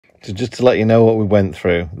So just to let you know what we went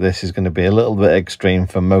through, this is going to be a little bit extreme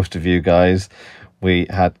for most of you guys. We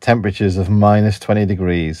had temperatures of -20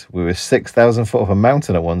 degrees. We were 6,000 foot up a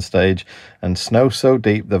mountain at one stage, and snow so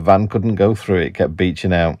deep the van couldn't go through it, kept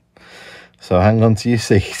beaching out. So hang on to your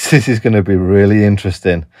seats, this is going to be really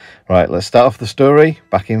interesting. Right, let's start off the story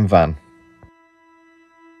back in van.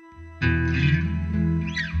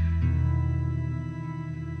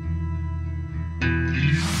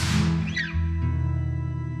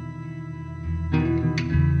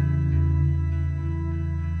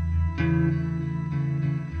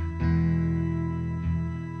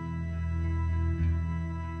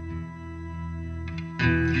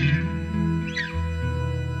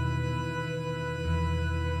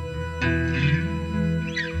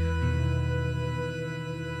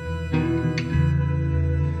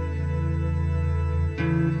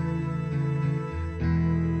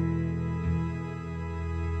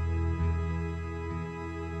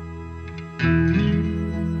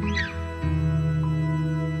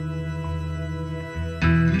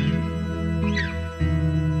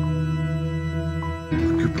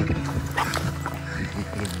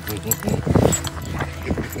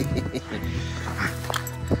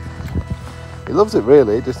 He loves it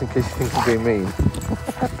really, just in case you think he's being mean.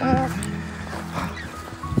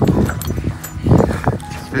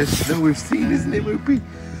 It's the first snow we've seen, isn't it, Whoopie?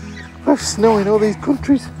 We've snow in all these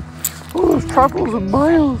countries. All those travels and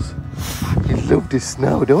miles. You love this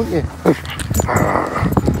snow, don't you?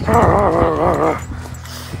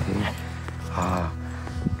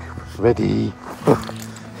 Ready?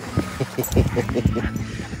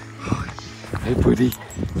 Hey buddy.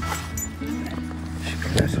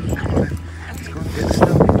 Let's go and get the snow.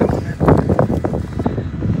 Let's go.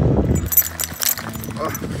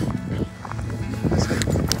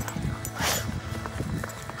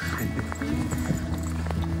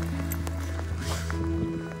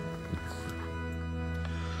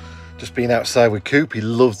 Just been outside with Coop. He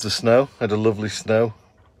loves the snow. Had a lovely snow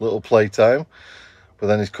little playtime. But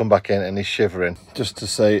then he's come back in and he's shivering. Just to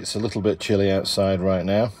say it's a little bit chilly outside right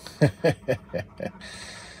now.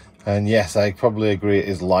 And yes, I probably agree it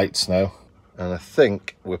is light snow. And I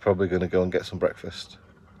think we're probably going to go and get some breakfast.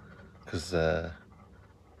 Because,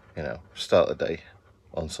 you know, start the day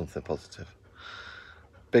on something positive.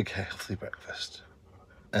 Big healthy breakfast.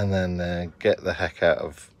 And then get the heck out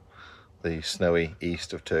of the snowy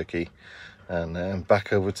east of Turkey. And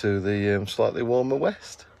back over to the slightly warmer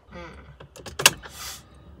west.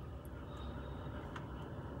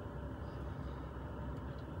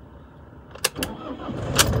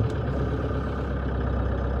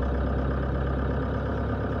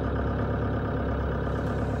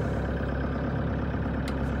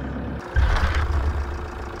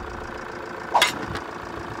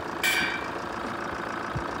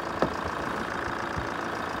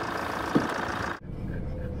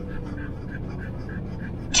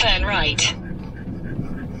 Turn right.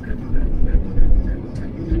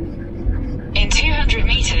 In 200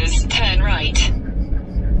 meters, turn right.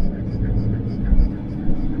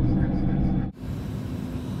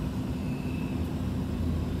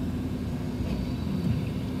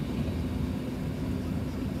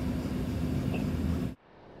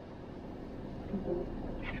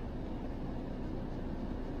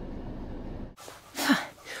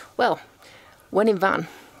 Well, went in van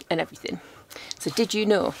and everything. So did you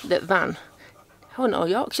know that van... I went all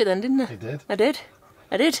Yorkshire then, didn't I? You did.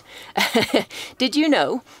 I did. Did you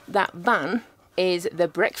know that Van is the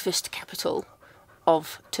breakfast capital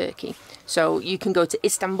of Turkey? So you can go to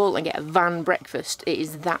Istanbul and get a van breakfast. It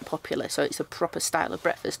is that popular, so it's a proper style of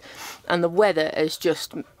breakfast. And the weather has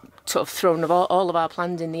just sort of thrown all of our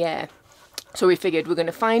plans in the air. So we figured we're going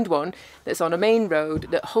to find one that's on a main road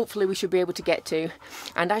that hopefully we should be able to get to.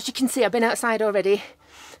 And as you can see, I've been outside already.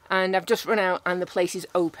 And I've just run out and the place is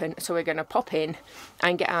open, so we're going to pop in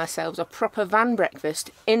and get ourselves a proper van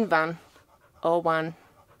breakfast in van or van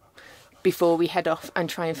before we head off and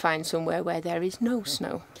try and find somewhere where there is no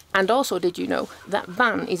snow. And also, did you know that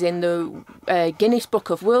Van is in the Guinness Book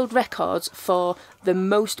of World Records for the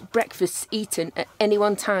most breakfasts eaten at any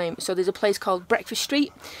one time? So there's a place called Breakfast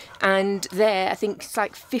Street, and there I think it's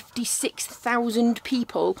like 56,000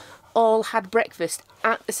 people all had breakfast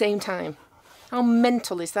at the same time. How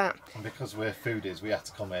mental is that? And because we're foodies, we had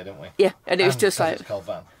to come here, didn't we? Yeah, and it was just like... it's called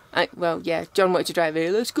Van. Well, yeah, John wanted to drive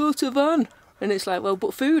here, let's go to Van. And it's like, well,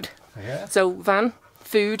 but food. Yeah. So, Van,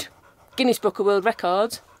 food, Guinness Book of World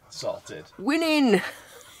Records. Sorted. Winning!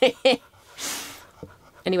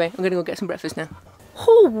 Anyway, I'm going to go get some breakfast now.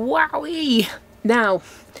 Oh, wowie! Now,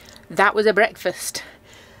 that was a breakfast.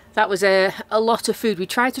 That was a lot of food. We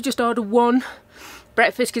tried to just order one,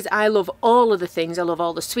 breakfast because I love all of the things. I love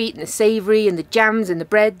all the sweet and the savoury and the jams and the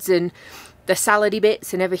breads and the salady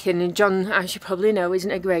bits and everything, and John, as you probably know, isn't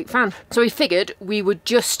a great fan. So we figured we would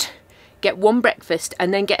just get one breakfast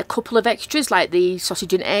and then get a couple of extras like the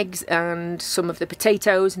sausage and eggs and some of the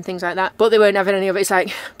potatoes and things like that. But they weren't having any of it. It's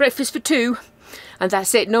like breakfast for 2 and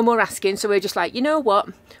that's it, no more asking. So we're just like, you know what,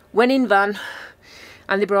 went in van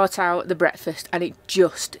and they brought out the breakfast and it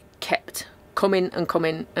just kept coming and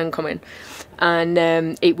coming and coming, and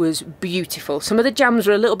it was beautiful. Some of the jams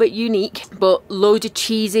were a little bit unique, but loads of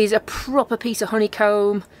cheeses, a proper piece of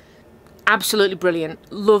honeycomb, absolutely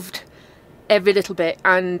brilliant. Loved every little bit,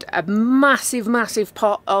 and a massive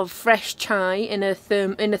pot of fresh chai in a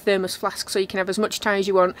thermos flask, so you can have as much chai as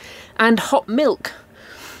you want, and hot milk,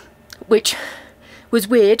 which was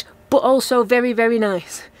weird but also very, very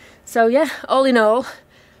nice. So yeah, all in all,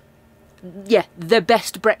 yeah, the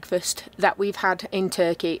best breakfast that we've had in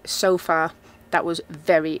Turkey so far. That was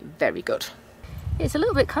very, very good. It's a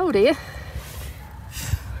little bit cold here.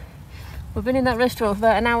 We've been in that restaurant for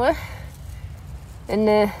about an hour,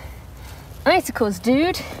 and icicles,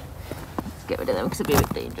 dude. Let's get rid of them because it'll be a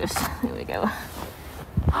bit dangerous. Here we go.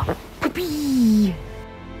 Whoopee!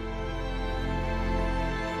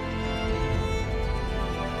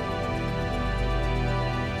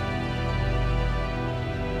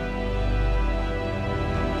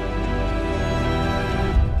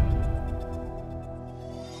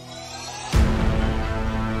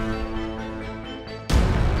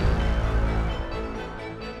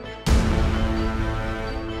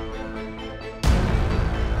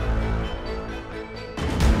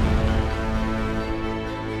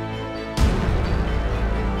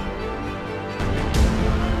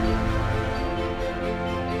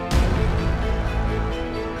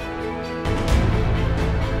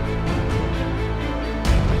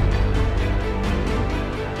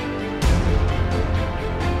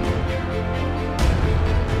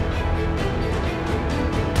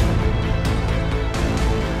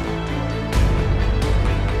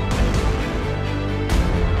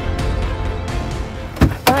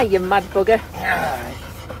 You mad bugger.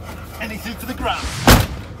 Anything for the ground.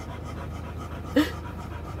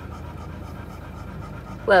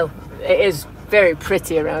 Well, it is very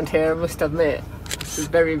pretty around here, I must admit. It's a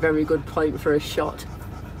very, very good point for a shot.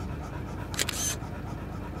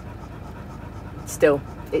 Still,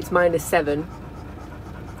 it's -7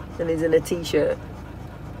 and he's in a t-shirt.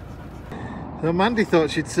 So Mandy thought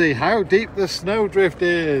she'd see how deep the snowdrift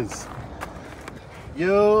is.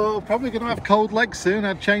 You're probably going to have cold legs soon.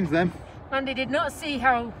 I'd change them. Mandy did not see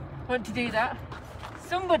how I want to do that.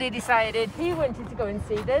 Somebody decided he wanted to go and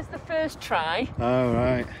see. There's the first try. Oh,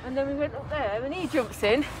 right. And then we went up there and he jumps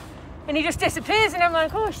in and he just disappears, and I'm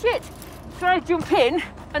like, oh shit. So I jump in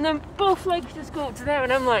and then both legs just go up to there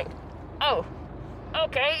and I'm like, oh,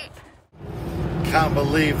 okay. Can't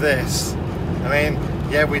believe this. I mean,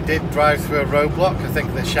 yeah, we did drive through a roadblock. I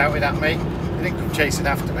think they shouted at me. They didn't come chasing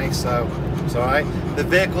after me, so it's alright. The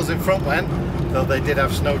vehicles in front went, though they did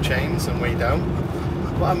have snow chains and we don't.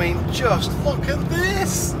 But I mean, just look at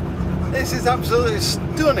this! This is absolutely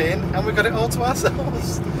stunning, and we got it all to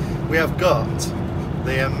ourselves. We have got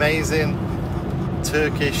the amazing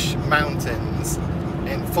Turkish mountains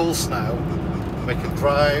in full snow. We can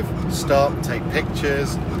drive, stop, take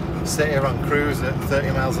pictures, sit here on cruise at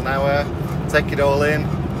 30 miles an hour, take it all in.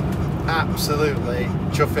 Absolutely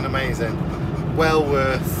chuffing amazing. Well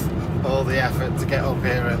worth all the effort to get up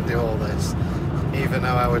here and do all this, even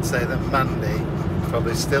though I would say that Mandy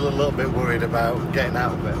probably still a little bit worried about getting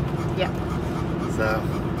out of it. Yeah. So,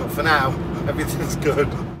 but for now, everything's good.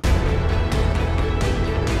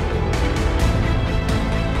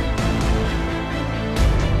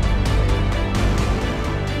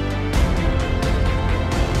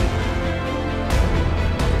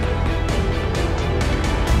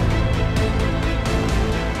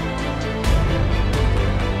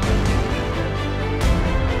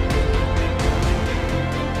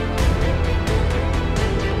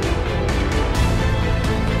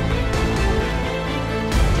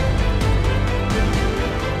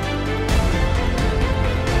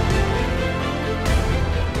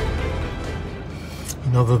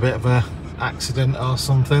 Another bit of a accident or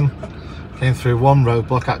something. Came through one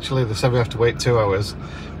roadblock actually. They said we have to wait 2 hours.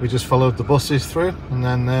 We just followed the buses through and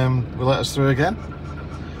then we let us through again.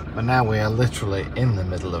 But now we are literally in the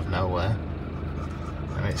middle of nowhere.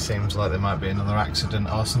 And it seems like there might be another accident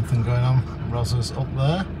or something going on. Rosa's up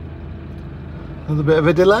there. Another bit of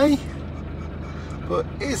a delay. But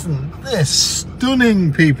isn't this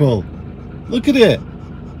stunning, people? Look at it.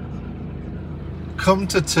 Come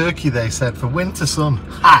to Turkey, they said, for winter sun.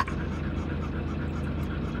 Ha!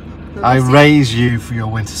 I raise you for your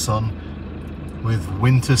winter sun with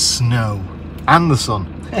winter snow and the sun.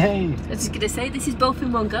 Hey! I was just going to say, this is both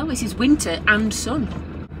in one go. This is winter and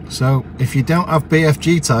sun. So, if you don't have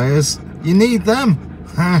BFG tyres, you need them.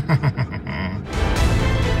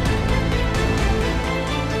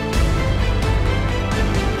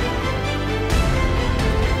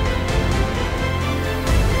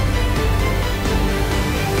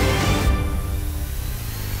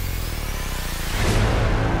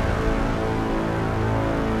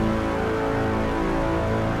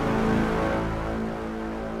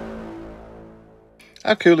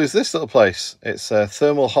 How cool is this little place? It's a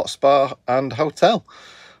thermal hot spa and hotel.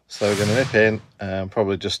 So we're going to nip in and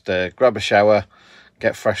probably just grab a shower,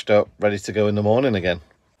 get freshed up, ready to go in the morning again.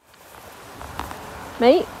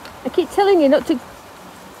 Mate, I keep telling you not to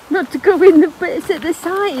go in the bits at the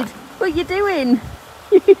side. What are you doing?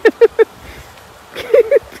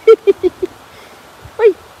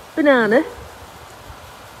 Wait, banana.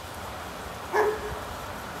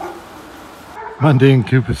 Mandy and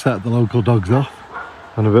Cooper set the local dogs off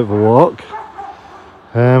on a bit of a walk.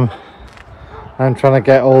 I'm trying to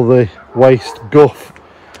get all the waste guff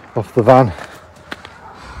off the van.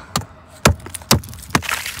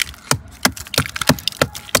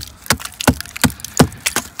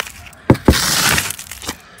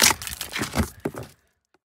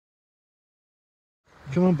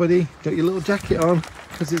 Come on, buddy, got your little jacket on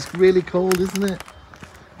because it's really cold, isn't it?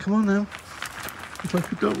 Come on now. It's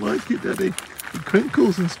like you don't like it, Daddy. It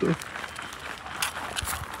crinkles and stuff.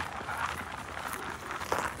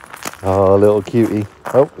 Oh, little cutie.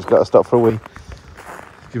 Oh, he's got to stop for a wee.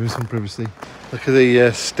 Give him some privacy. Look at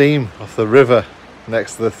the steam off the river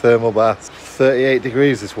next to the thermal bath. 38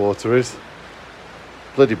 degrees this water is.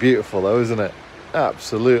 Bloody beautiful though, isn't it?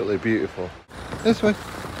 Absolutely beautiful. This way.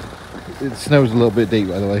 It snows a little bit deep,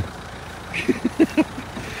 by the way.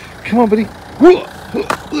 Come on, buddy.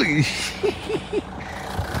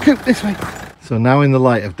 Come this way. So now in the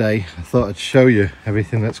light of day, I thought I'd show you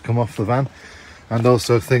everything that's come off the van and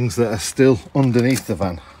also things that are still underneath the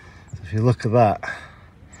van. So if you look at that,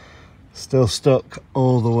 still stuck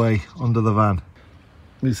all the way under the van.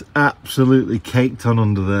 It's absolutely caked on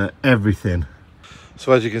under there, everything.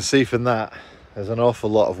 So as you can see from that, there's an awful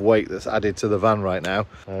lot of weight that's added to the van right now.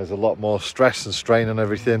 There's a lot more stress and strain on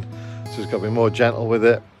everything, so it's got to be more gentle with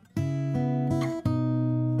it.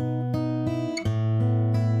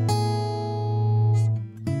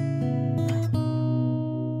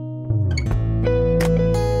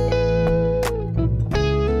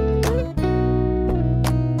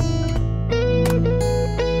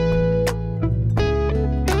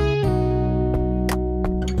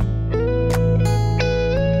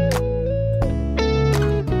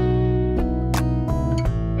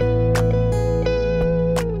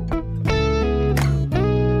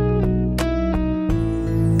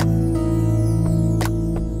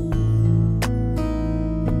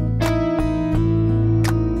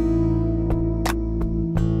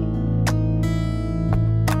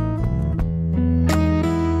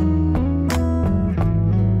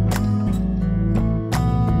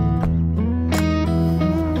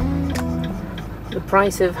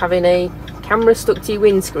 Price of having a camera stuck to your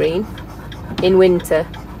windscreen in winter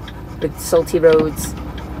with salty roads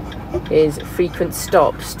is frequent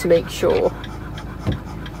stops to make sure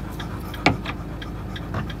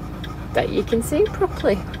that you can see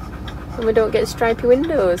properly and we don't get stripy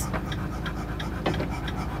windows.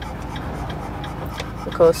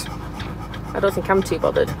 Of course, I don't think I'm too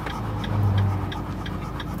bothered,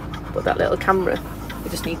 but that little camera we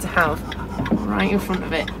just need to have right in front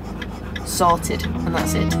of it sorted, and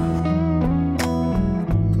that's it.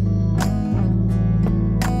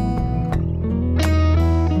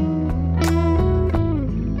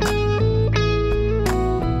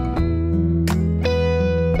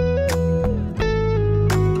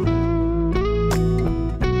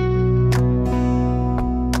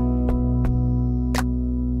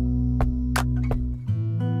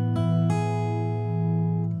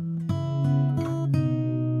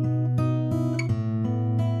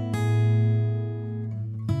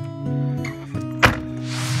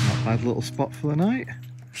 Little spot for the night.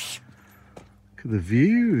 Look at the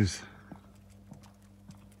views.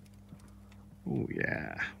 Oh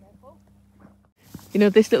yeah. You know,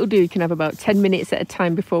 this little dude can have about 10 minutes at a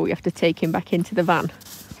time before we have to take him back into the van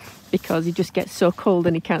because he just gets so cold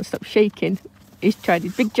and he can't stop shaking. He's tried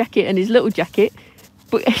his big jacket and his little jacket,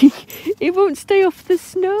 but he won't stay off the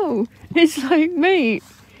snow. It's like, mate,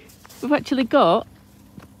 we've actually got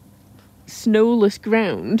snowless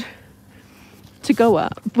ground to go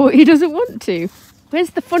at, but he doesn't want to. Where's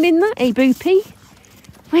the fun in that, eh, Boopy?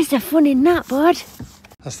 Where's the fun in that, bud?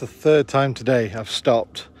 That's the third time today I've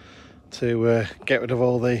stopped to get rid of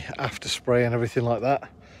all the after spray and everything like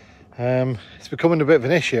that. It's becoming a bit of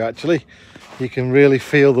an issue actually. You can really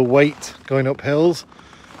feel the weight going up hills.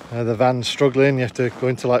 The van's struggling, you have to go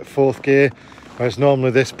into like 4th gear, whereas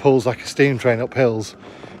normally this pulls like a steam train up hills.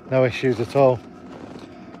 No issues at all.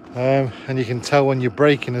 And you can tell when you're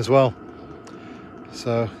braking as well.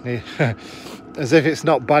 So as if it's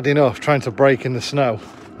not bad enough trying to brake in the snow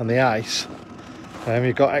and the ice,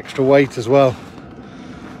 you've got extra weight as well.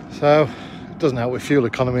 So it doesn't help with fuel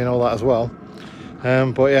economy and all that as well.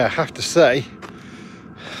 But yeah, I have to say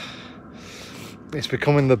it's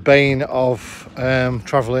becoming the bane of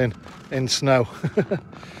travelling in snow.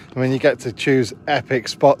 I mean, you get to choose epic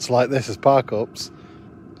spots like this as park-ups,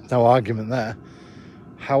 no argument there.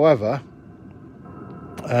 However,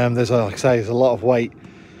 there's, like I say, there's a lot of weight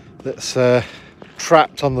that's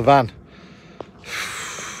trapped on the van.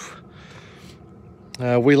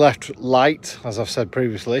 We left light, as I've said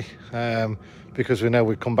previously, because we know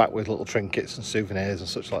we'd come back with little trinkets and souvenirs and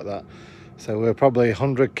such like that. So we're probably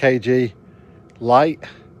 100 kg light.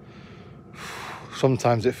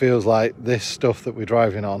 Sometimes it feels like this stuff that we're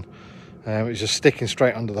driving on, it's just sticking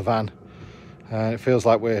straight under the van. And it feels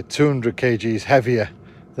like we're 200 kgs heavier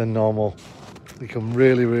than normal. You can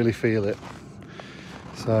really feel it.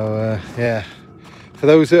 So yeah. For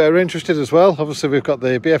those that are interested as well, obviously we've got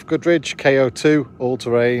the BF Goodrich KO2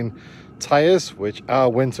 all-terrain tyres, which are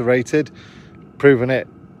winter rated. Proven it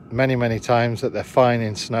many times that they're fine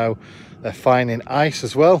in snow, they're fine in ice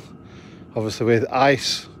as well. Obviously with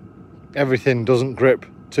ice, everything doesn't grip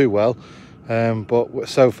too well, but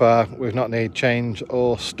so far we've not needed change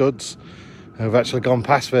or studs. We've actually gone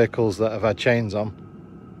past vehicles that have had chains on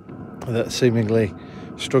that are seemingly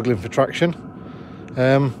struggling for traction.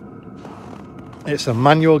 It's a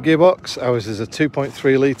manual gearbox. Ours is a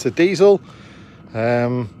 2.3 litre diesel.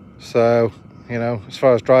 So, you know, as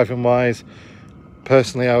far as driving wise,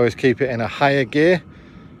 personally I always keep it in a higher gear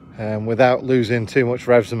without losing too much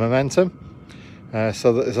revs and momentum,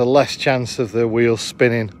 so that there's a less chance of the wheels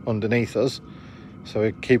spinning underneath us. So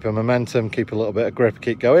we keep a momentum, keep a little bit of grip,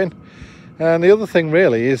 keep going. And the other thing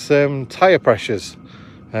really is tyre pressures.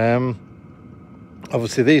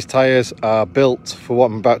 Obviously these tyres are built for what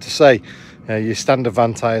I'm about to say. Your standard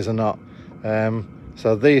van tyres are not.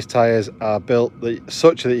 So these tyres are built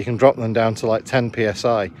such that you can drop them down to like 10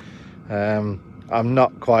 psi. I'm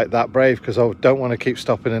not quite that brave because I don't want to keep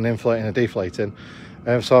stopping and inflating and deflating.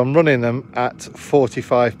 So I'm running them at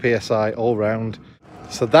 45 psi all round.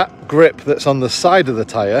 So that grip that's on the side of the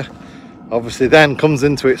tyre obviously then comes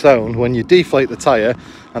into its own when you deflate the tyre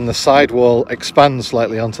and the sidewall expands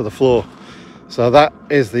slightly onto the floor. So that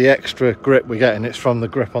is the extra grip we're getting. It's from the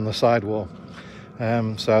grip on the sidewall.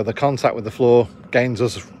 So the contact with the floor gains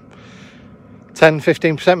us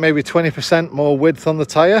 10-15%, maybe 20% more width on the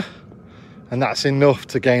tyre, and that's enough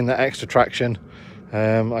to gain that extra traction.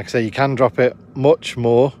 Like I say, you can drop it much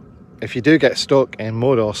more if you do get stuck in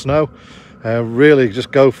mud or snow. Really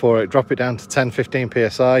just go for it, drop it down to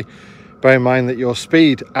 10-15 psi. Bear in mind that your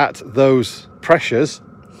speed at those pressures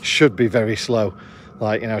should be very slow,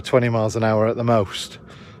 like, you know, 20 miles an hour at the most,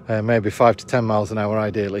 maybe 5 to 10 miles an hour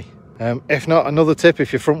ideally. If not, another tip,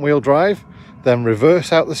 if you're front wheel drive, then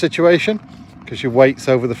reverse out the situation, because your weight's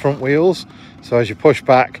over the front wheels. So as you push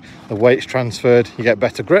back, the weight's transferred, you get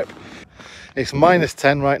better grip. It's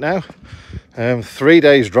 -10 right now. 3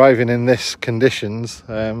 days driving in this conditions.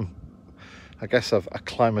 I guess I've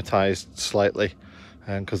acclimatized slightly,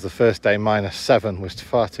 because the first day -7 was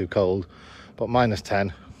far too cold, but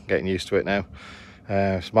 -10, getting used to it now.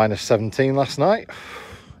 It's -17 last night.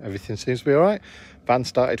 Everything seems to be all right. Van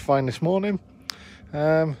started fine this morning.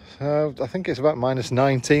 So I think it's about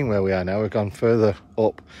 -19 where we are now. We've gone further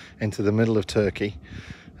up into the middle of Turkey,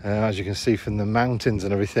 as you can see from the mountains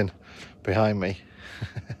and everything behind me.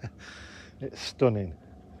 It's stunning,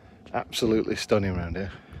 absolutely stunning around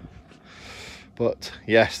here. But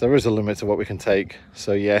yes, there is a limit to what we can take.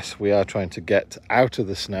 So yes, we are trying to get out of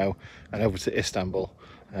the snow and over to Istanbul,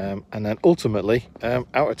 and then ultimately out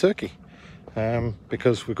of Turkey,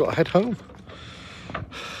 because we've got to head home.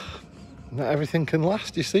 Not everything can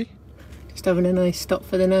last, you see. Just having a nice stop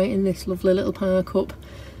for the night in this lovely little park up,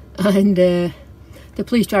 and the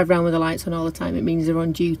police drive around with the lights on all the time. It means they're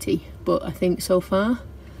on duty, but I think so far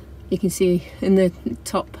you can see in the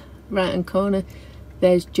top right hand corner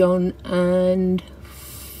there's John and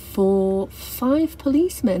 5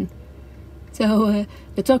 policemen. So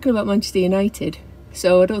they're talking about Manchester United,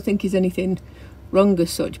 so I don't think there's anything wrong as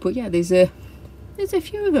such, but yeah, there's a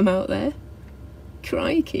few of them out there.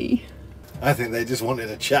 Crikey. I think they just wanted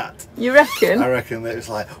a chat. You reckon? I reckon it was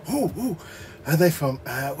like, ooh, ooh, Are they from,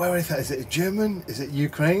 where is that? Is it German? Is it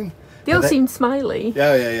Ukraine? They all seemed smiley.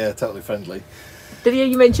 Yeah, totally friendly. Did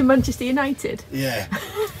you mention Manchester United? Yeah.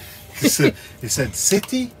 He said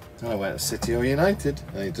City. And I went, City or United?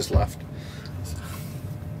 And he just laughed.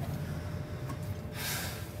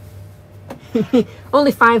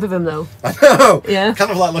 Only 5 of them though. I know. Yeah.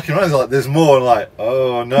 Kind of like looking around, like there's more. Like,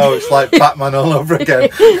 oh no, it's like Batman all over again.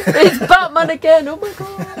 It's Batman again. Oh my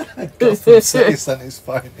god. Gotham City sent his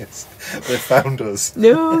finest. They found us.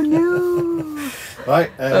 No.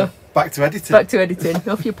 Right. Back to editing. Back to editing.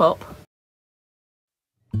 Off you pop.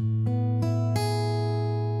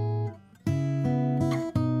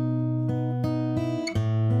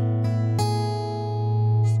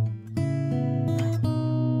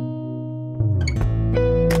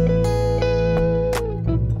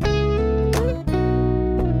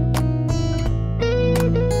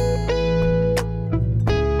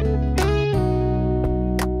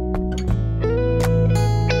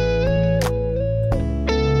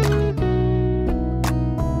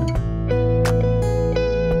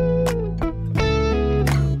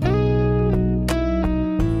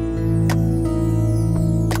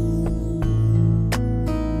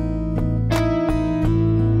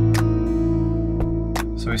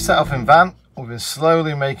 We set off in van. We've been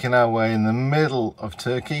slowly making our way in the middle of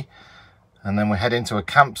Turkey, and then we're heading to a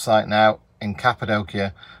campsite now in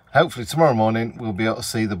Cappadocia. Hopefully tomorrow morning we'll be able to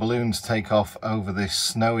see the balloons take off over this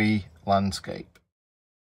snowy landscape.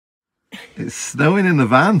 It's snowing in the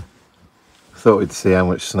van. Thought we'd see how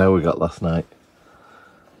much snow we got last night.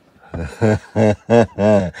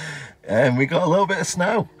 And we got a little bit of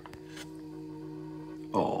snow.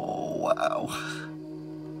 Oh wow.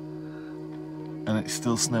 And it's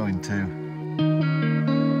still snowing too.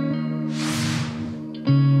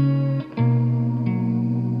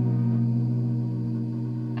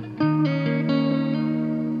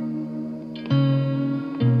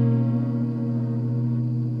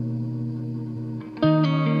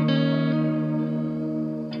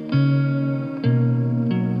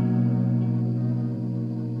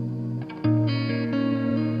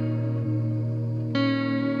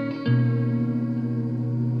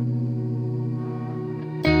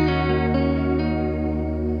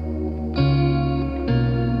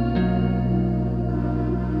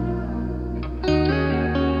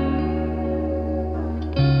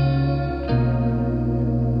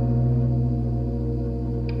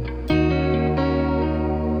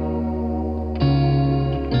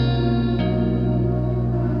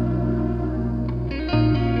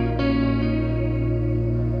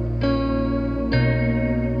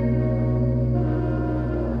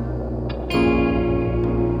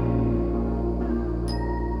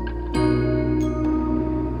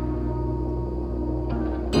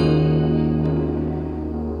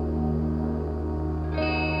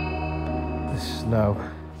 Snow.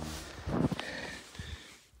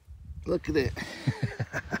 Look at it.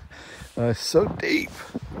 It's so deep.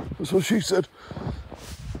 That's what she said.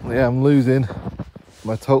 Yeah, I'm losing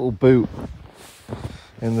my total boot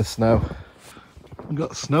in the snow. I've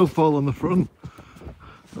got snowfall on the front.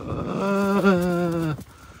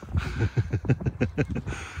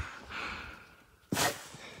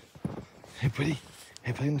 Hey buddy,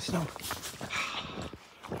 in the snow.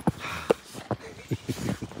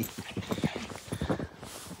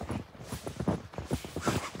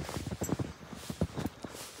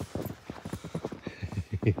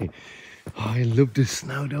 Oh, I love the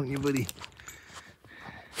snow, don't you, buddy? Do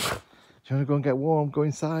you want to go and get warm, go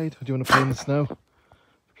inside? Or do you want to play in the snow?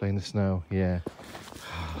 Play in the snow, yeah.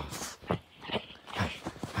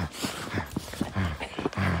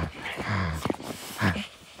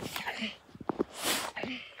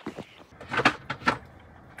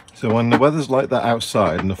 So when the weather's like that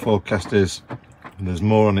outside and the forecast is there's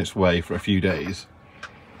more on its way for a few days,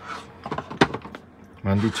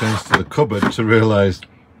 Mandy turns to the cupboard to realise,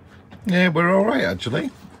 yeah, we're all right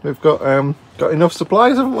actually. We've got enough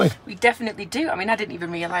supplies, haven't we? We definitely do. I mean, I didn't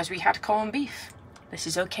even realise we had corned beef. This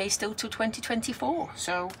is okay still till 2024,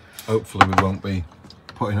 so... Hopefully we won't be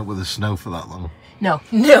putting up with the snow for that long. No,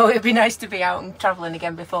 it'd be nice to be out and travelling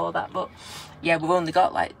again before that, but yeah, we've only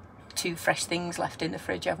got like 2 fresh things left in the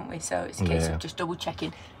fridge, haven't we? So it's a case of just double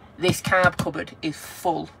checking. This carb cupboard is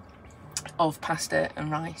full of pasta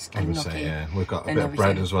and rice and gnocchi. Yeah, we've got a bit of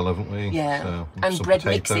bread as well, haven't we? Yeah, so, and bread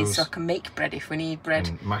mixes, so I can make bread if we need bread.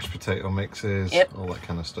 And mashed potato mixes, all that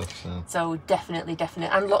kind of stuff. So definitely,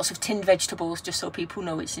 and lots of tinned vegetables, just so people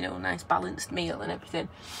know it's, you know, a nice balanced meal and everything.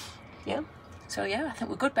 Yeah, so yeah, I think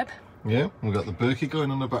we're good, babe. Yeah, we've got the Berkey going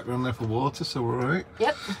on the background there for water, so we're alright.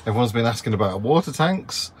 Yep. Everyone's been asking about our water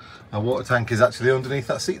tanks. Our water tank is actually underneath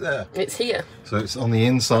that seat there. It's here. So it's on the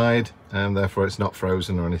inside, and therefore it's not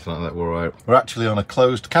frozen or anything like that. We're alright. We're actually on a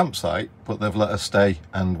closed campsite, but they've let us stay,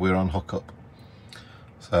 and we're on hookup.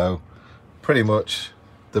 So pretty much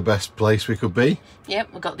the best place we could be.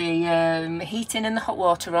 Yep, we've got the heating and the hot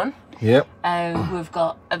water on. Yep. We've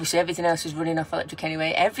got, obviously everything else is running off electric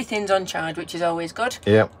anyway. Everything's on charge, which is always good.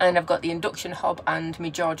 Yep. And I've got the induction hob and my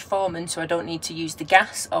George Foreman, so I don't need to use the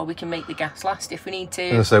gas, or we can make the gas last if we need to.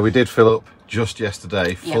 And so we did fill up just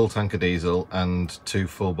yesterday, full Yep. tank of diesel and 2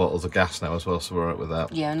 full bottles of gas now as well, so we're alright with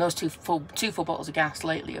that. Yeah, and those two full bottles of gas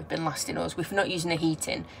lately have been lasting us. If we're not using the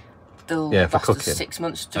heating, they'll Yeah, for last us cooking. 6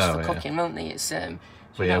 months just Oh, for yeah. cooking, won't they? It's so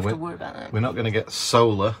But we yeah, don't have to worry about that. We're not going to get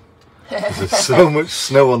solar because there's so much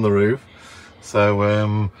snow on the roof.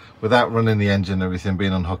 So without running the engine and everything,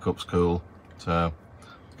 being on hookup's cool. So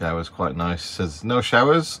the guy was quite nice. Says no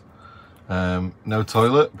showers, no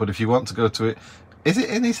toilet, but if you want to go to it, is it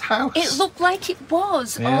in his house? It looked like it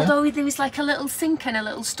was, Yeah. although there was like a little sink and a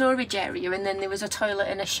little storage area, and then there was a toilet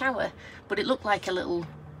and a shower. But it looked like a little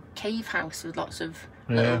cave house with lots of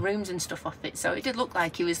little rooms and stuff off it. So it did look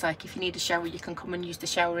like he was like, if you need a shower, you can come and use the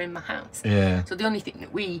shower in my house. Yeah. So the only thing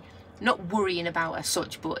that we, not worrying about as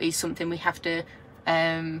such, but is something we have to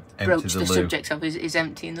broach the loo. subject of is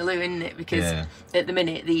emptying the loo, isn't it? Because Yeah. at the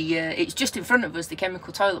minute it's just in front of us, the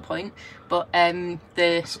chemical toilet point, but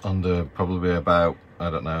It's under probably about, I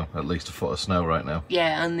don't know, at least a foot of snow right now.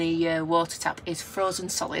 yeah, and the water tap is frozen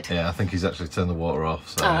solid. Yeah, I think he's actually turned the water off.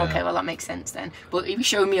 So, Oh, yeah. okay, well that makes sense then. But he was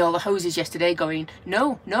showing me all the hoses yesterday going,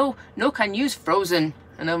 no, can use frozen.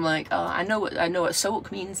 And I'm like, oh, I know what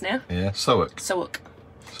soak means now. Yeah, soak. Soak.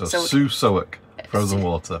 So Soak. Sue Soak, frozen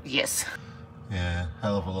water. Yes. Yeah,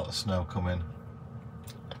 hell of a lot of snow coming.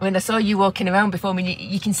 When I saw you walking around before me,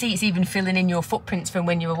 you can see it's even filling in your footprints from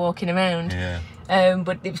when you were walking around. Yeah.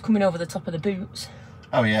 But it was coming over the top of the boots.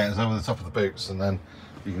 Oh yeah, it's over the top of the boots, and then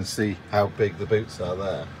you can see how big the boots are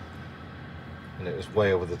there. And it was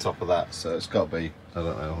way over the top of that, so it's got to be, I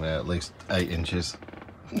don't know, yeah, at least 8 inches.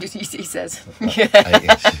 He says. 8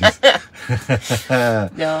 inches.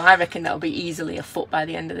 No, I reckon that'll be easily a foot by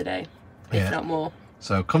the end of the day, if Yeah. not more.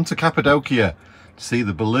 So come to Cappadocia, see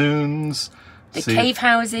the balloons, The see cave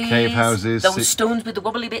houses, those see- stones with the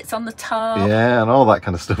wobbly bits on the top. yeah, and all that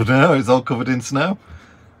kind of stuff. No, it's all covered in snow.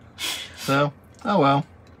 So, oh well.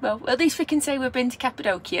 Well, at least we can say we've been to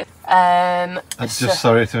Cappadocia.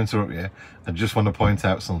 Sorry to interrupt you. I just want to point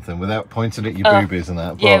out something without pointing at your boobies and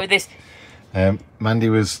that. But, Yeah, with this. Mandy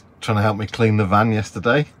was trying to help me clean the van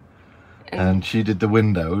yesterday, and she did the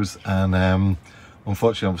windows, and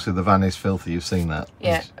unfortunately, obviously, the van is filthy. You've seen that.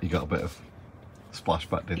 Yeah. You got a bit of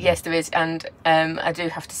splashback, didn't Yes, there is, and I do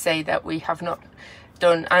have to say that we have not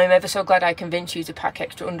done. I'm ever so glad I convinced you to pack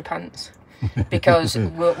extra underpants, because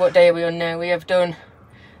what day are we on now? We have done.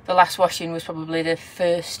 The last washing was probably the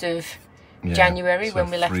 1st of January, so when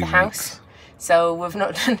we left 3 the house. So we've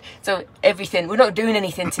not done. So everything. We're not doing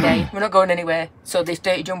anything today. We're not going anywhere. So this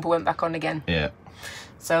dirty jumper went back on again. Yeah.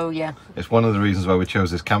 So yeah. It's one of the reasons why we chose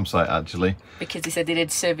this campsite, actually. Because they said they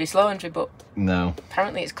did service laundry, but No.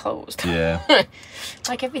 apparently it's closed. Yeah.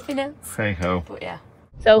 Like everything else. Hey ho. But yeah.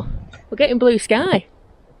 So we're getting blue sky.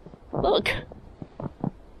 Look.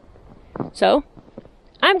 So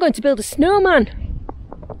I'm going to build a snowman.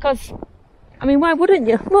 Because, I mean, why wouldn't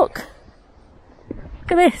you? Look.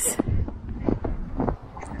 Look at this.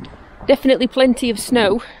 Definitely plenty of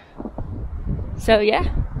snow. So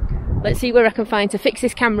yeah. Let's see where I can find to fix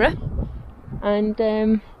this camera.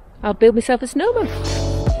 And I'll build myself a snowman.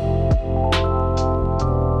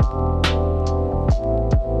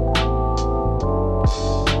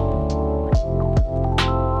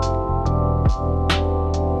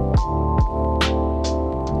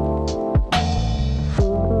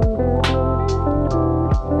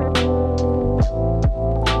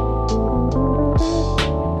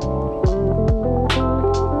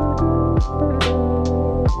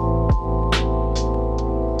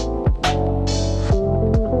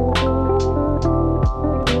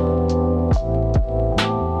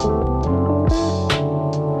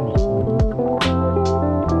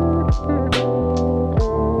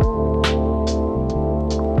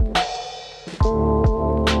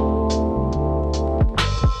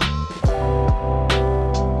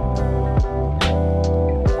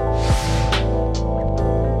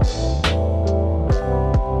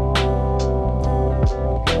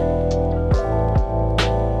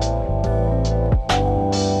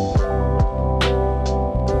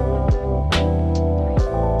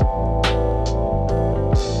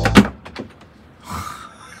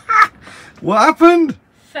 What happened?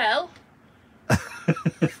 Fell.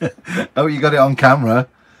 Oh, you got it on camera?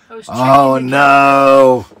 Oh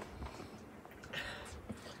no!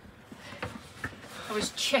 I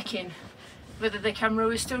was checking whether the camera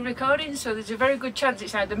was still recording, so there's a very good chance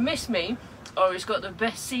it's either missed me or it's got the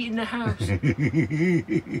best seat in the house.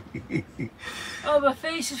 Oh, my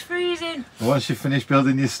face is freezing. Once you finish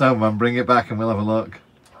building your snowman, bring it back and we'll have a look.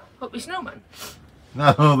 What, my snowman?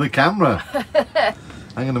 No, the camera.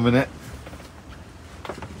 Hang on a minute.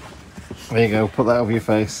 There you go, put that over your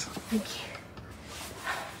face. Thank you.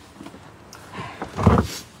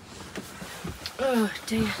 Oh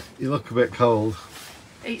dear. You look a bit cold.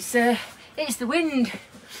 It's the wind.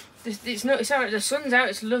 It's out, the sun's out,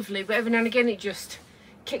 it's lovely, but every now and again it just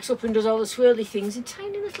kicks up and does all the swirly things and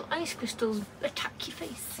tiny little ice crystals attack your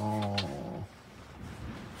face. Oh.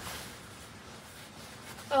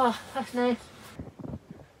 Oh, that's nice.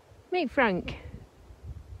 Meet Frank.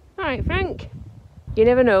 Alright, Frank. You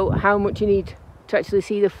never know how much you need to actually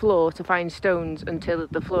see the floor to find stones until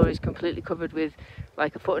the floor is completely covered with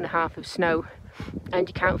like 1.5 foot of snow and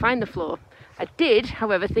you can't find the floor. I did,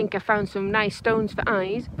 however, think I found some nice stones for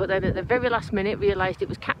eyes, but then at the very last minute realised it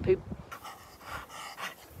was cat poop.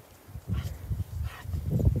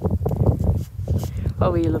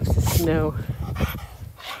 Oh, he loves the snow.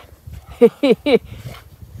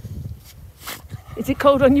 Is it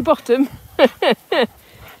cold on your bottom?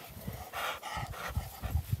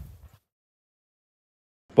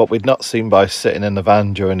 What we'd not seen by sitting in the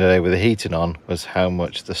van during the day with the heating on was how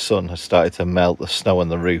much the sun has started to melt the snow on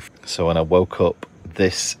the roof. So when I woke up,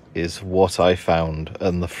 this is what I found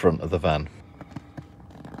on the front of the van.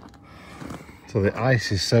 So the ice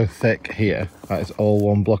is so thick here, that is all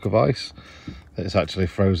one block of ice, that it's actually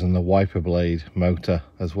frozen the wiper blade motor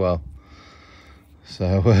as well.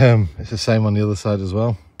 So it's the same on the other side as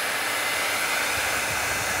well.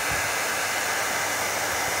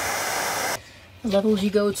 The levels you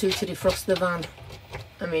go to defrost the van.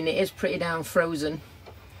 I mean, it is pretty down frozen,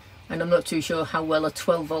 and I'm not too sure how well a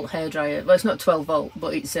 12-volt hairdryer, well, it's not 12 volt,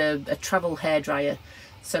 but it's a travel hairdryer,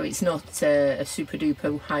 so it's not a super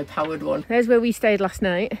duper high powered one. There's where we stayed last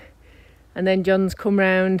night, and then John's come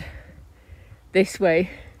round this way.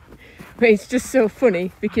 But it's just so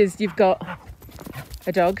funny because you've got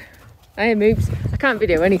a dog. Hey, Moops, I can't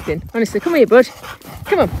video anything, honestly. Come here, bud,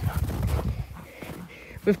 come on.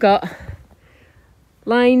 We've got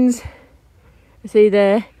lines, see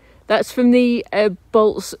there, that's from the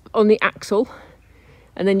bolts on the axle,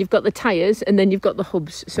 and then you've got the tyres, and then you've got the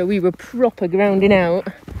hubs. So we were proper grounding out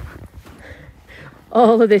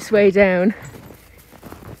all of this way down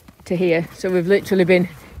to here. So we've literally been,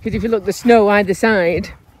 because if you look, the snow either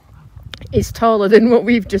side is taller than what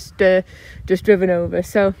we've just driven over.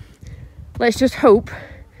 So let's just hope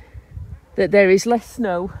that there is less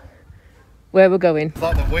snow where we're going. It's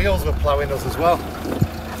like the wheels were ploughing us as well.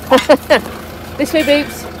 This way,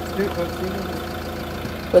 Boops.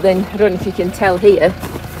 But then I don't know if you can tell here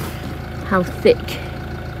how thick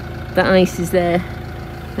the ice is there.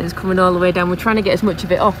 It's coming all the way down. We're trying to get as much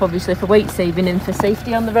of it off, obviously, for weight saving and for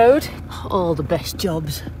safety on the road. All the best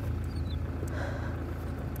jobs.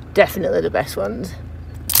 Definitely the best ones.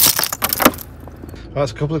 Well,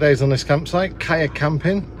 that's a couple of days on this campsite. Kaya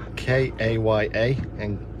Camping, Kaya,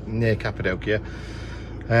 and near Cappadocia.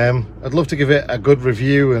 I'd love to give it a good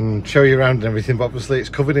review and show you around and everything, but obviously it's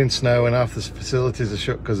covered in snow and half the facilities are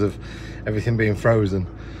shut because of everything being frozen.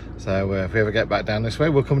 So if we ever get back down this way,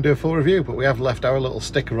 we'll come and do a full review, but we have left our little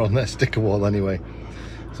sticker on their sticker wall anyway.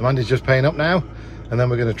 So Mandy's just paying up now, and then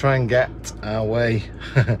we're going to try and get our way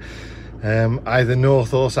either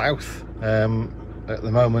north or south. At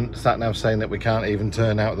the moment, SatNav's saying that we can't even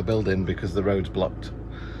turn out of the building because the road's blocked.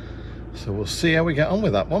 So we'll see how we get on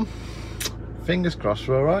with that one. Fingers crossed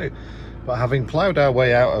we're all right. But having ploughed our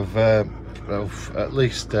way out of at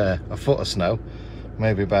least a foot of snow,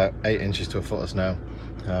 maybe about 8 inches to a foot of snow,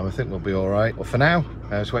 I think we'll be all right. But for now,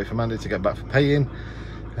 just wait for Mandy to get back for paying,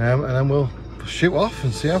 and then we'll shoot off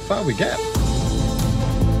and see how far we get.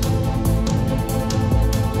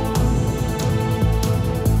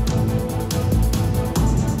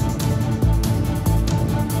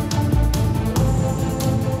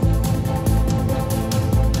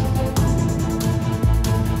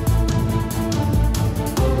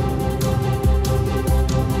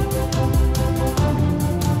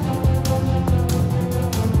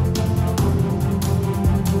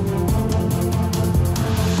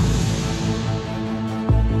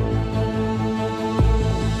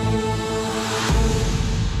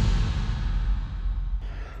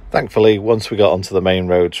 Thankfully, once we got onto the main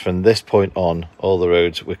roads, from this point on, all the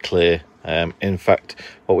roads were clear In fact,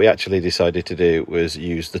 what we actually decided to do was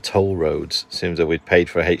use the toll roads. Seems that we'd paid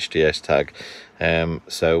for a HDS tag,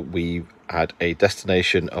 so we had a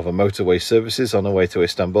destination of a motorway services on our way to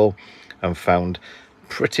Istanbul, and found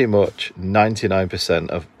pretty much 99%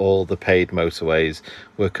 of all the paid motorways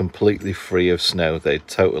were completely free of snow. They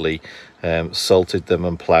totally salted them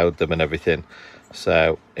and ploughed them and everything.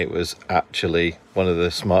 So it was actually one of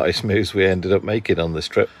the smartest moves we ended up making on this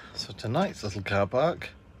trip. So tonight's little car park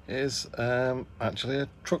is actually a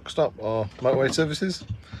truck stop or motorway services,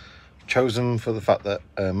 chosen for the fact that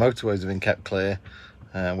motorways have been kept clear,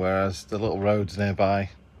 whereas the little roads nearby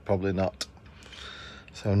probably not.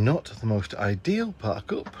 So not the most ideal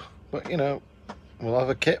park up, but you know, we'll have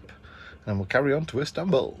a kip and we'll carry on to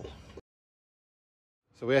Istanbul.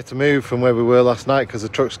 So we had to move from where we were last night because the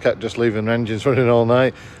trucks kept just leaving their engines running all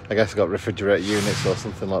night. I guess it got refrigerator units or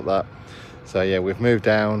something like that. So yeah, we've moved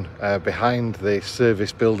down behind the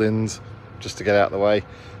service buildings just to get out of the way.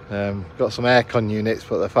 Got some aircon units,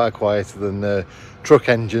 but they're far quieter than the truck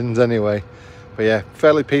engines anyway. But yeah,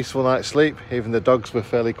 fairly peaceful night's sleep. Even the dogs were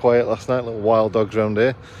fairly quiet last night, little wild dogs around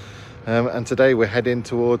here. And today we're heading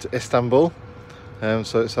towards Istanbul.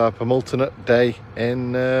 So it's our penultimate day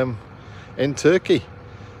in Turkey.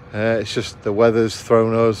 It's just the weather's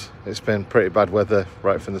thrown us. It's been pretty bad weather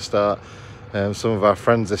right from the start. Some of our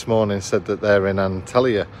friends this morning said that they're in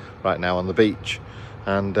Antalya right now on the beach,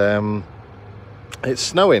 and it's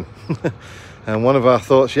snowing. And one of our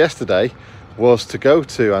thoughts yesterday was to go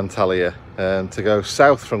to Antalya and to go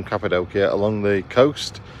south from Cappadocia along the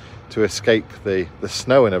coast to escape the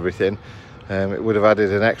snow and everything. It would have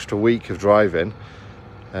added an extra week of driving,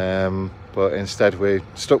 but instead we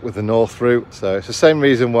stuck with the north route. So it's the same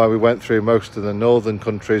reason why we went through most of the northern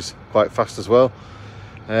countries quite fast as well.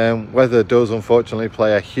 Weather does unfortunately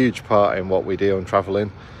play a huge part in what we do on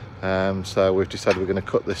travelling, so we've decided we're going to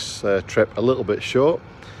cut this trip a little bit short,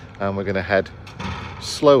 and we're going to head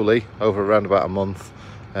slowly over around about a month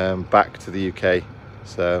back to the UK.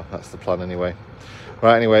 So that's the plan anyway.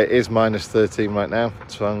 Right, anyway, it is -13 right now,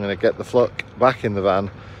 so I'm going to get the flock back in the van,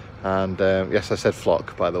 and yes, I said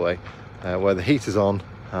flock by the way, where the heater's on,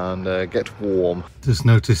 and get warm. Just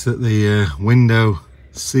noticed that the window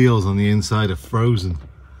seals on the inside are frozen.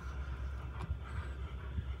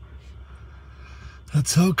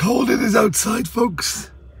 That's how cold it is outside,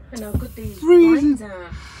 folks. And how good these blinds are.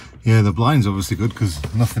 Yeah, the blind's obviously good because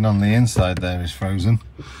nothing on the inside there is frozen.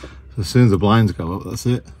 So as soon as the blinds go up, that's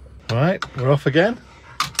it. All right, we're off again.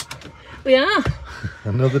 We are.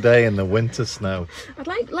 Another day in the winter snow. I'd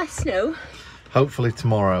like less snow. Hopefully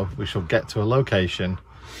tomorrow we shall get to a location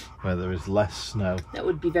where there is less snow. That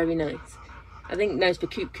would be very nice. I think nice for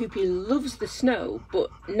Coop. Coopy loves the snow, but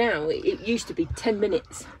now it used to be 10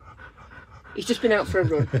 minutes. He's just been out for a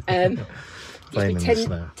run. Playing in the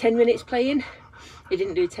snow. 10 minutes playing. He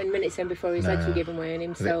didn't do 10 minutes then before his legs were giving way on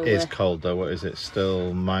him. So it is cold though. What is it?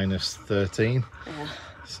 Still -13. Yeah.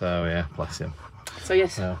 So yeah, bless him. So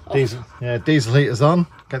yes. So, diesel heaters on.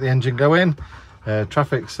 Get the engine going.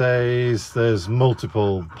 Traffic says there's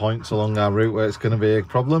multiple points along our route where it's going to be a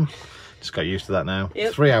problem. Just got used to that now.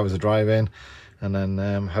 Yep. 3 hours of driving, and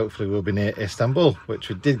then hopefully we'll be near Istanbul, which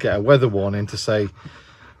we did get a weather warning to say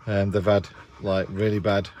they've had like really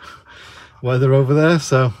bad weather over there,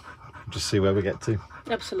 so we'll just see where we get to.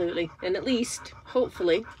 Absolutely, and at least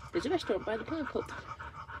hopefully there's a restaurant by the park up.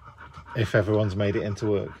 If everyone's made it into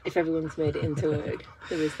work. If everyone's made it into work,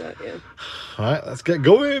 there is that, yeah. All right, let's get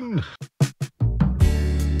going.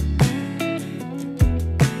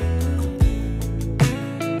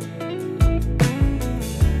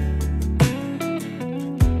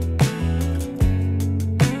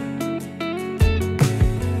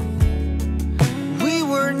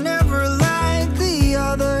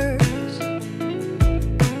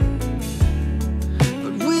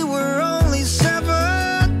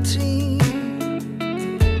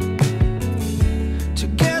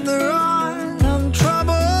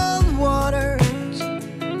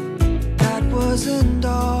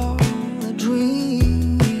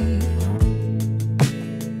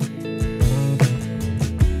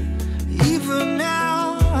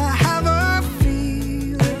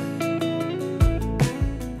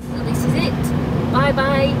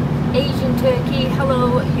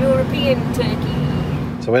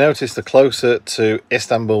 So we noticed the closer to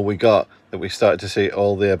Istanbul we got, that we started to see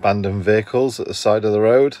all the abandoned vehicles at the side of the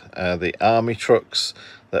road, the army trucks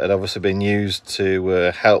that had obviously been used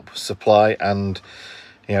to help supply and,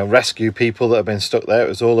 you know, rescue people that have been stuck there. It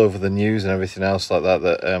was all over the news and everything else like that,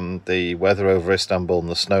 that the weather over Istanbul and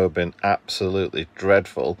the snow have been absolutely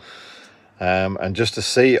dreadful. and just to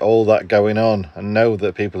see all that going on and know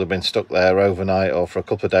that people have been stuck there overnight or for a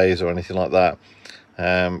couple of days or anything like that,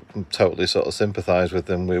 totally sort of sympathise with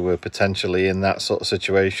them. We were potentially in that sort of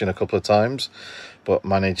situation a couple of times, but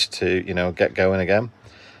managed to, you know, get going again.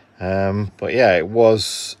 But yeah, it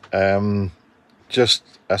was just,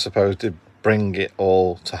 I suppose, to bring it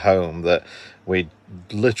all to home that we'd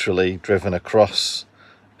literally driven across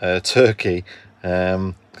Turkey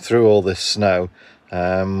through all this snow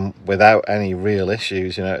without any real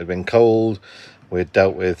issues. You know, it had been cold, we'd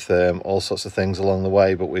dealt with all sorts of things along the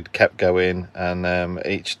way, but we'd kept going, and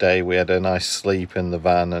each day we had a nice sleep in the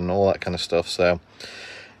van and all that kind of stuff. So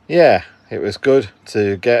yeah, it was good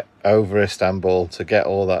to get over Istanbul, to get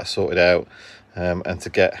all that sorted out, and to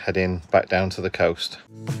get heading back down to the coast.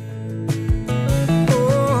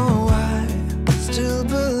 Oh, I still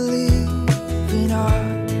believe in us.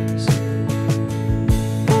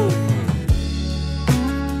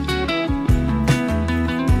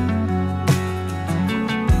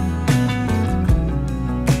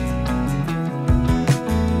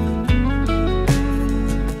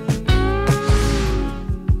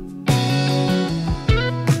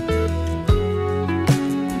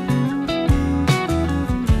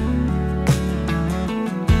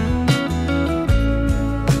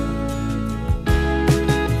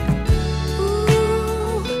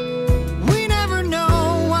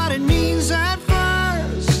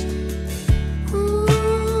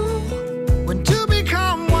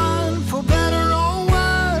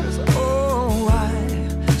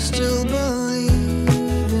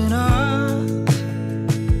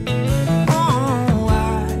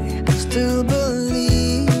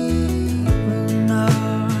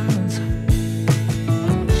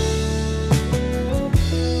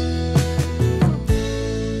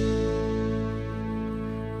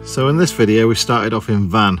 So in this video we started off in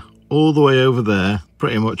Van, all the way over there,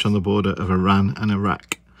 pretty much on the border of Iran and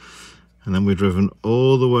Iraq. And then we've driven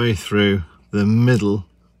all the way through the middle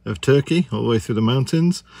of Turkey, all the way through the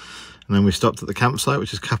mountains. And then we stopped at the campsite,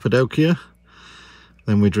 which is Cappadocia.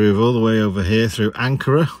 Then we drove all the way over here through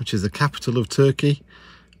Ankara, which is the capital of Turkey,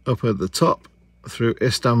 up at the top through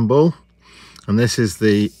Istanbul. And this is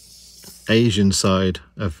the Asian side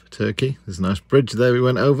of Turkey. There's a nice bridge there we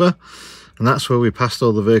went over. And that's where we passed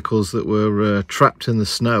all the vehicles that were trapped in the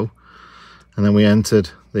snow. And then we entered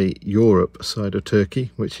the Europe side of Turkey,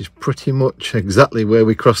 which is pretty much exactly where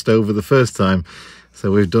we crossed over the first time.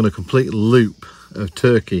 So we've done a complete loop of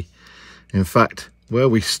Turkey. In fact, where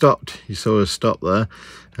we stopped, you saw us stop there,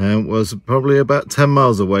 was probably about 10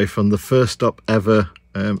 miles away from the first stop ever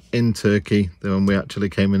in Turkey, when we actually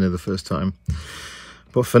came in here the first time.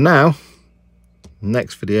 But for now,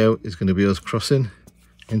 next video is going to be us crossing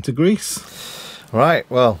into Greece. Right,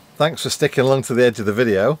 well, thanks for sticking along to the edge of the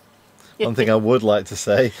video. One thing I would like to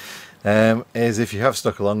say is if you have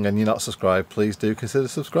stuck along and you're not subscribed, please do consider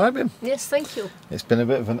subscribing. Yes, thank you. It's been a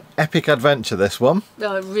bit of an epic adventure, this one.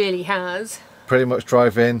 No, it really has. Pretty much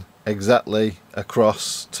driving exactly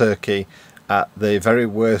across Turkey at the very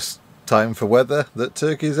worst time for weather that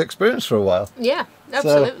Turkey's experienced for a while. Yeah,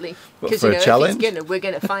 absolutely. Because, for you a know, challenge, if it's we're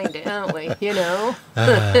going to find it, aren't we? You know?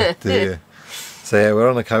 Dear. So yeah, we're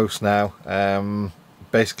on the coast now.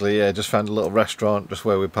 Basically, just found a little restaurant just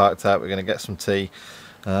where we parked out. We're going to get some tea,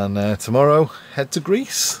 and tomorrow head to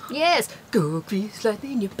Greece. Yes, go Greece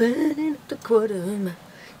lightning, you're burning up the quarter mile.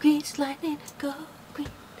 Greece lightning, go Greece.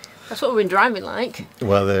 That's what we've been driving like.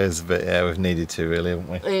 Well, there is a bit. Yeah, we've needed to really, haven't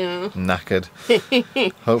we? Yeah. Knackered.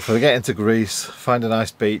 Hopefully, get into Greece, find a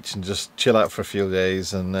nice beach, and just chill out for a few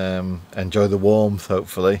days and enjoy the warmth.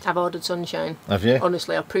 Hopefully. I've ordered sunshine. Have you?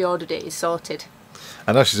 Honestly, I pre-ordered it. It's sorted.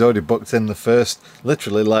 I know she's already booked in the first,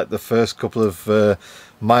 literally like the first couple of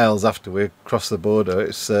miles after we cross the border.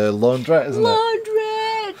 It's laundrette, isn't it?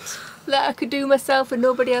 Laundrette! That I could do myself and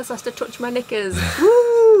nobody else has to touch my knickers.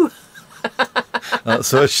 Woo!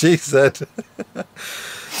 That's what she said.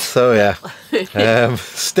 So yeah,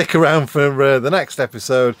 stick around for the next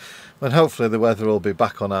episode when hopefully the weather will be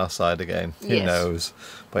back on our side again. Who knows?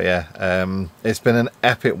 But yeah, it's been an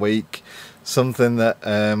epic week. Something that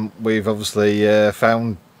we've obviously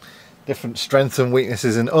found different strengths and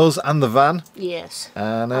weaknesses in us and the van. Yes.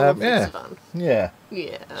 And I love yeah, this van. yeah,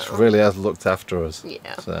 Yeah. it really has looked after us.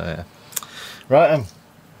 Yeah. So yeah. Right, I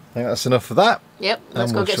think that's enough for that. Yep.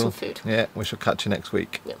 Let's go get some food. Yeah, we shall catch you next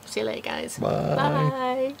week. Yep. See you later, guys. Bye.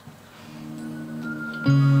 Bye.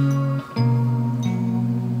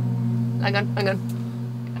 Hang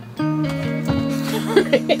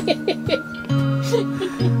on.